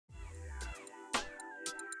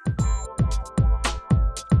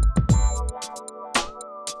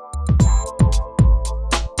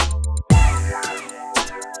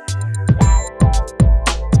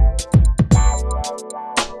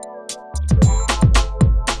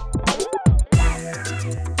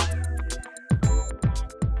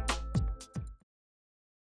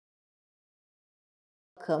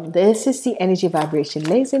Welcome. This is the energy vibration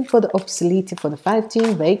lesson voor de absolute voor de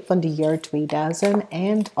 15 week van de jaar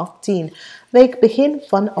 2018. Week begint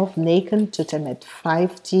vanaf 9 tot en met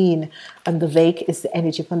 15. En de week is de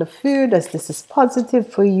energie van de vuur. Dus dit is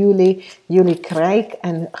positief voor jullie. Jullie krijgen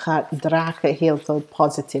en gaan dragen heel veel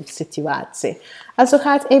positieve situatie. Als we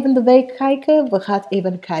gaan even de week kijken. We gaan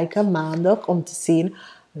even kijken maandag om te zien.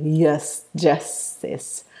 Yes,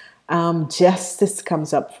 justice. Justice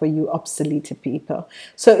comes up for you, obsolete people.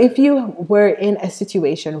 So if you were in a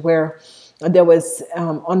situation where there was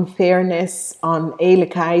unfairness,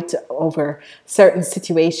 oneerlijkheid over certain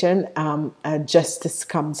situation, justice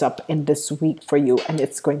comes up in this week for you, and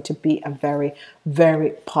it's going to be a very,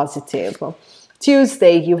 very positive.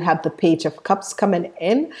 Tuesday, you have the Page of Cups coming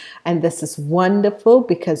in, and this is wonderful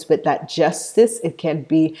because with that justice, it can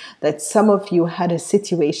be that some of you had a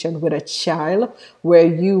situation with a child where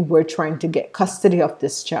you were trying to get custody of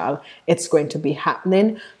this child. It's going to be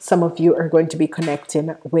happening. Some of you are going to be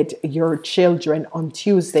connecting with your children on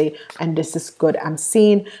Tuesday, and this is good. I'm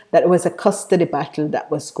seeing that it was a custody battle that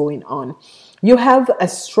was going on. You have a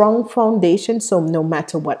strong foundation, so no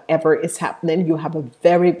matter whatever is happening, you have a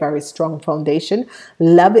very, very strong foundation.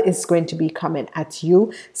 Love is going to be coming at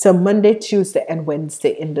you. So Monday, Tuesday, and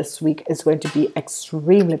Wednesday in this week is going to be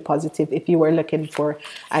extremely positive. If you were looking for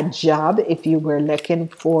a job, if you were looking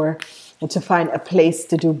for to find a place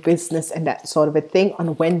to do business and that sort of a thing,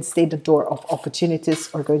 on Wednesday the door of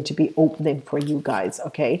opportunities are going to be opening for you guys.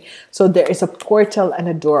 Okay, so there is a portal and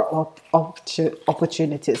a door of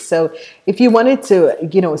opportunities. So if you wanted to,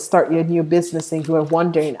 you know, start your new business and you are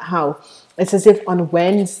wondering how, it's as if on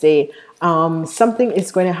Wednesday something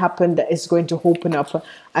is going to happen that is going to open up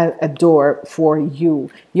a door for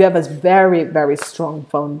you. You have a very, very strong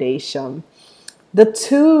foundation. The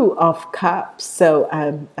Two of Cups, so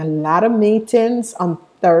a lot of meetings on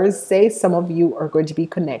Thursday. Some of you are going to be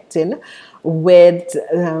connecting with,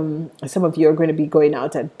 some of you are going to be going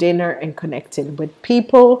out at dinner and connecting with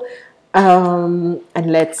people. And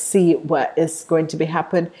let's see what is going to be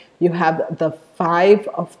happening. You have the Five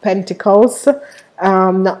of Pentacles.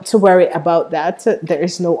 Not to worry about that. There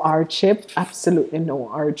is no hardship, absolutely no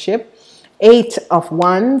hardship. Eight of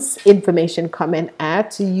Wands, information coming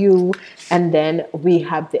at you. And then we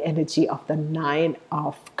have the energy of the Nine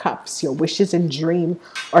of Cups. Your wishes and dream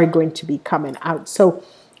are going to be coming out. So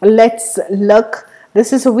let's look.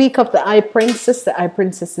 This is a week of the High Priestess. The High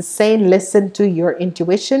Priestess is saying, listen to your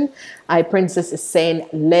intuition. High Priestess is saying,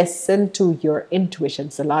 listen to your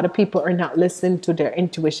intuitions. A lot of people are not listening to their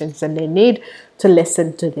intuitions, and they need to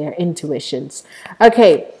listen to their intuitions.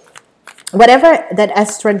 Okay. Whatever that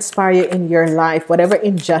has transpired in your life, whatever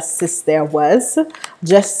injustice there was,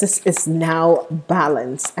 justice is now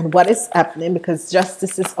balanced. And what is happening, because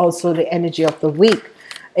justice is also the energy of the week,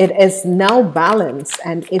 it is now balanced.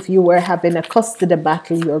 And if you were having a custody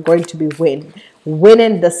battle, you're going to be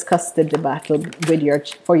winning this custody battle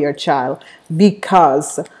with for your child,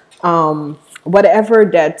 because whatever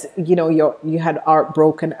that you had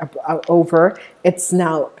heartbroken over, it's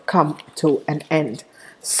now come to an end.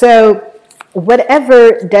 So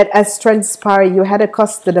whatever that has transpired, you had a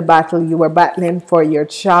custody battle, you were battling for your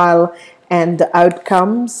child, and the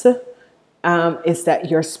outcomes is that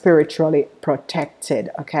you're spiritually protected.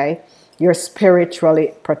 Okay, you're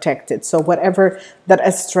spiritually protected. So whatever that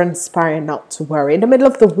has transpired, not to worry. In the middle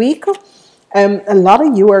of the week, a lot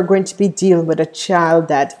of you are going to be dealing with a child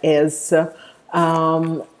that is a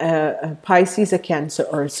Pisces, a Cancer,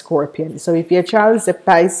 or a Scorpion. So if your child is a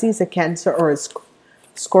Pisces, a Cancer, or a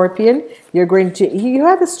Scorpion, you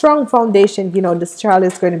have a strong foundation. You know, this child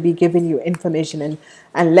is going to be giving you information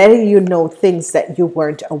and letting you know things that you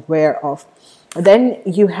weren't aware of. Then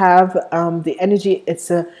you have the energy.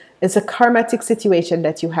 It's a karmatic situation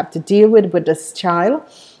that you have to deal with this child,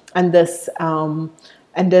 and this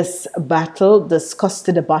battle, this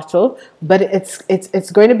custody battle. But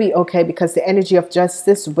it's going to be okay, because the energy of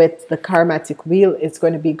justice with the karmatic wheel is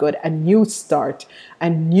going to be good. A new start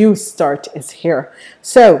is here.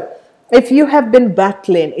 So if you have been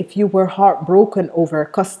battling, if you were heartbroken over a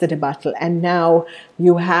custody battle, and now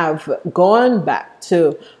you have gone back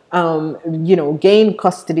to gain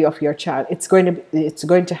custody of your child, it's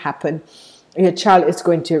going to happen. Your child is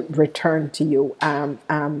going to return to you. A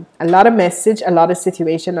lot of message, a lot of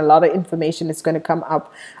situation, a lot of information is going to come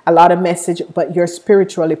up, a lot of message, but you're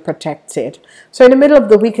spiritually protected. So in the middle of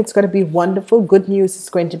the week, it's going to be wonderful. Good news is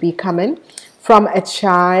going to be coming from a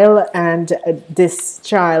child, and this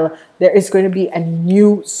child, there is going to be a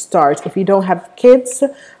new start. If you don't have kids,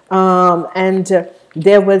 and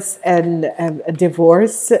there was a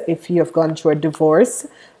divorce, if you have gone through a divorce,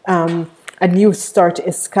 a new start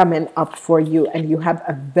is coming up for you, and you have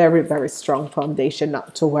a very, very strong foundation,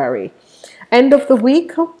 not to worry. End of the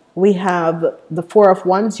week, we have the Four of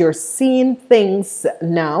Wands. You're seeing things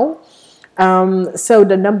now. So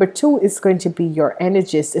the number 2 is going to be your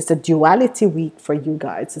energies. It's a duality week for you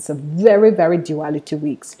guys. It's a very, very duality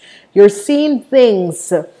week. You're seeing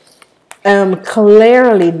things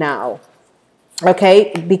clearly now.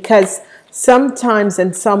 Okay, because sometimes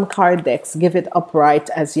in some card decks give it upright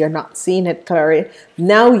as you're not seeing it clearly.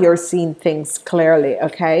 Now you're seeing things clearly.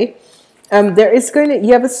 Okay, there is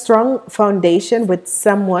you have a strong foundation with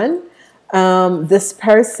someone. This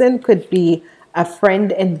person could be a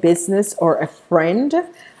friend in business or a friend,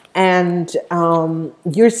 and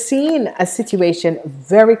you're seeing a situation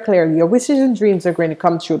very clearly. Your wishes and dreams are going to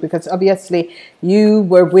come true, because obviously you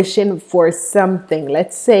were wishing for something.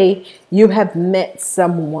 Let's say you have met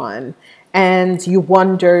someone and you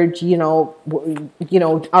wondered,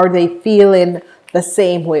 are they feeling the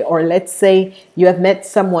same way? Or let's say you have met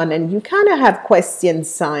someone and you kind of have question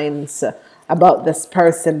signs about this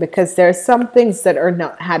person, because there are some things that are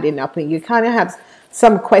not adding up and you kind of have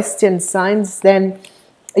some question signs. Then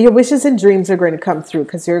your wishes and dreams are going to come through,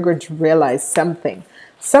 because you're going to realize something.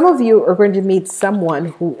 Some of you are going to meet someone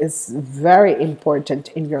who is very important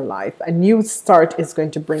in your life. A new start is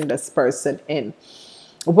going to bring this person in.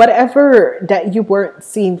 Whatever that you weren't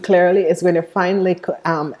seeing clearly is going to finally,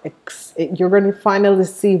 you're going to finally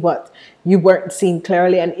see what you weren't seeing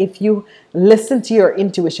clearly. And if you listen to your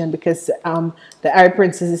intuition, because the Air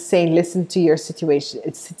Princess is saying, listen to your situation.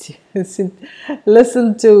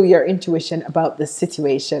 Listen to your intuition about the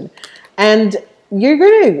situation, and you're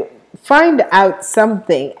going to find out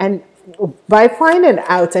something. And by finding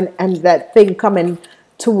out and that thing coming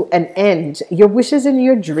to an end, your wishes and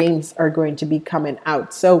your dreams are going to be coming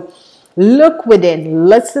out. So look within,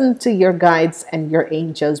 listen to your guides and your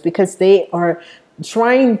angels, because they are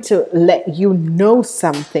trying to let you know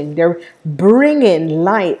something. They're bringing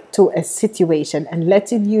light to a situation and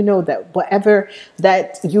letting you know that whatever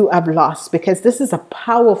that you have lost, because this is a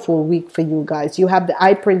powerful week for you guys. You have the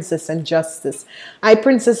High Princess and Justice. High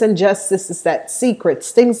Princess and Justice is that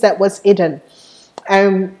secrets, things that was hidden,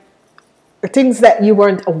 things that you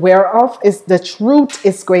weren't aware of. Is the truth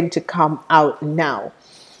is going to come out now.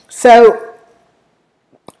 So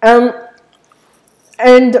and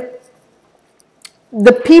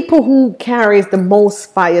the people who carries the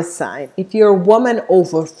most fire sign, if you're a woman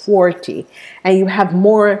over 40 and you have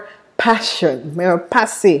more passion, more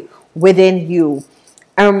passy within you,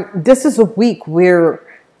 this is a week where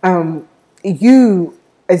some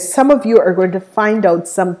of you are going to find out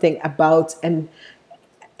something about an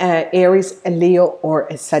Aries, a Leo, or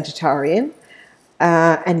a Sagittarian,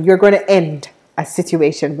 and you're going to end a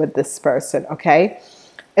situation with this person. Okay,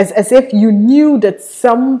 it's as if you knew that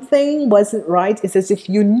something wasn't right. It's as if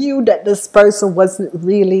you knew that this person wasn't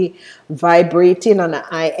really vibrating on a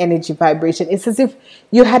high energy vibration. It's as if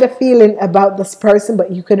you had a feeling about this person,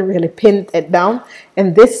 but you couldn't really pin it down.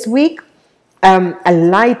 And this week, a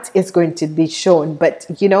light is going to be shown, but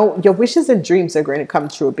your wishes and dreams are going to come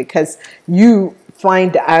true, because you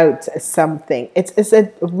find out something. It's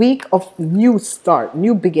a week of new start,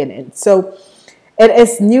 new beginning. So it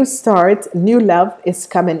is new start, new love is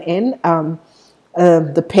coming in.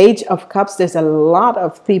 The Page of Cups, there's a lot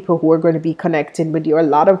of people who are going to be connecting with you, a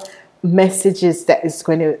lot of messages that is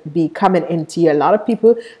going to be coming into you, a lot of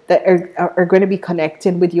people that are going to be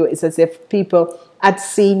connecting with you. It's as if people had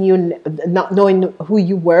seen you, not knowing who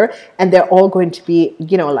you were, and they're all going to be,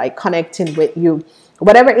 like connecting with you.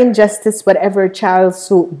 Whatever injustice, whatever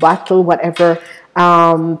child's battle, whatever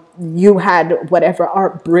you had, whatever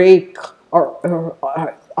heartbreak or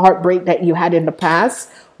heartbreak that you had in the past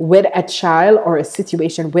with a child, or a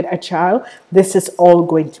situation with a child, this is all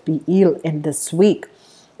going to be healed in this week.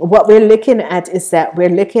 What we're looking at is that we're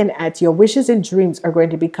looking at your wishes and dreams are going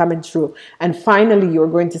to be coming true. And finally, you're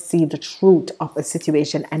going to see the truth of a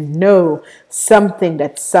situation and know something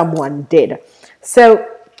that someone did. So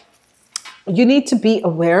you need to be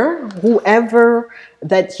aware, whoever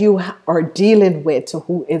that you are dealing with,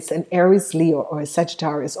 who is an Aries, Leo, or a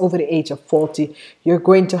Sagittarius over the age of 40, you're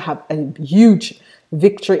going to have a huge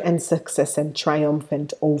victory and success and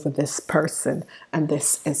triumphant over this person. And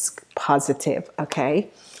this is positive, okay?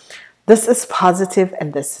 This is positive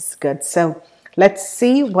and this is good. So let's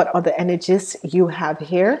see what other energies you have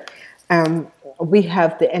here. We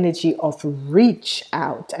have the energy of reach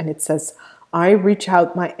out, and it says, I reach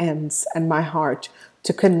out my hands and my heart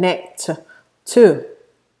to connect to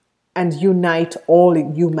and unite all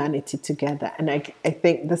humanity together. And I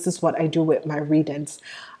think this is what I do with my readings.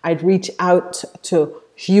 I'd reach out to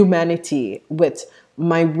humanity with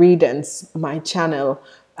my readings, my channel,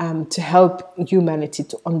 to help humanity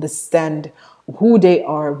to understand who they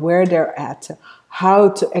are, where they're at, how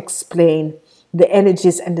to explain the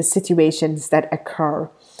energies and the situations that occur.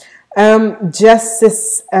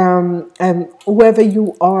 Justice, whoever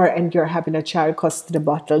you are and you're having a child custody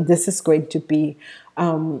battle, this is going to be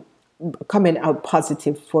coming out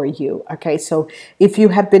positive for you. Okay, so if you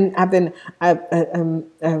have been having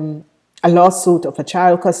a lawsuit of a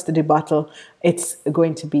child custody battle, it's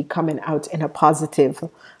going to be coming out in a positive,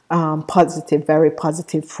 very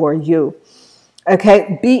positive for you.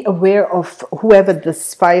 Okay, be aware of whoever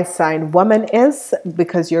this fire sign woman is,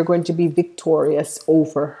 because you're going to be victorious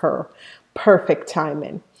over her. Perfect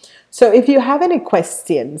timing. So if you have any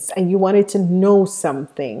questions and you wanted to know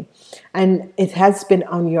something and it has been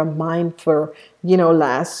on your mind for,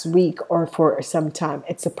 last week or for some time,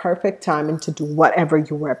 it's a perfect time to do whatever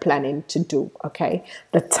you were planning to do. Okay,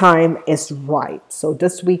 the time is right. So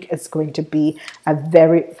this week is going to be a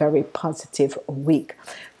very, very positive week.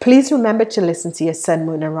 Please remember to listen to your sun,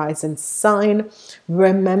 moon, and rising sign.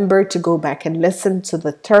 Remember to go back and listen to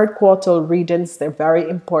the third quarter readings. They're very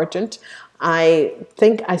important. I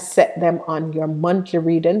think I set them on your monthly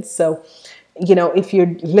readings. So, if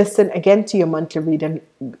you listen again to your monthly reading,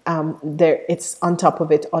 there it's on top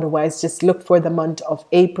of it. Otherwise, just look for the month of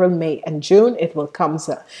April, May, and June. It comes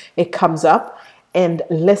up, and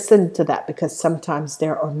listen to that, because sometimes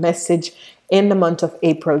there are message in the month of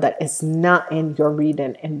April that is not in your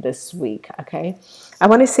reading in this week. Okay, I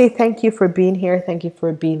want to say thank you for being here. Thank you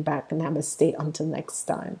for being back. Namaste until next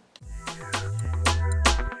time.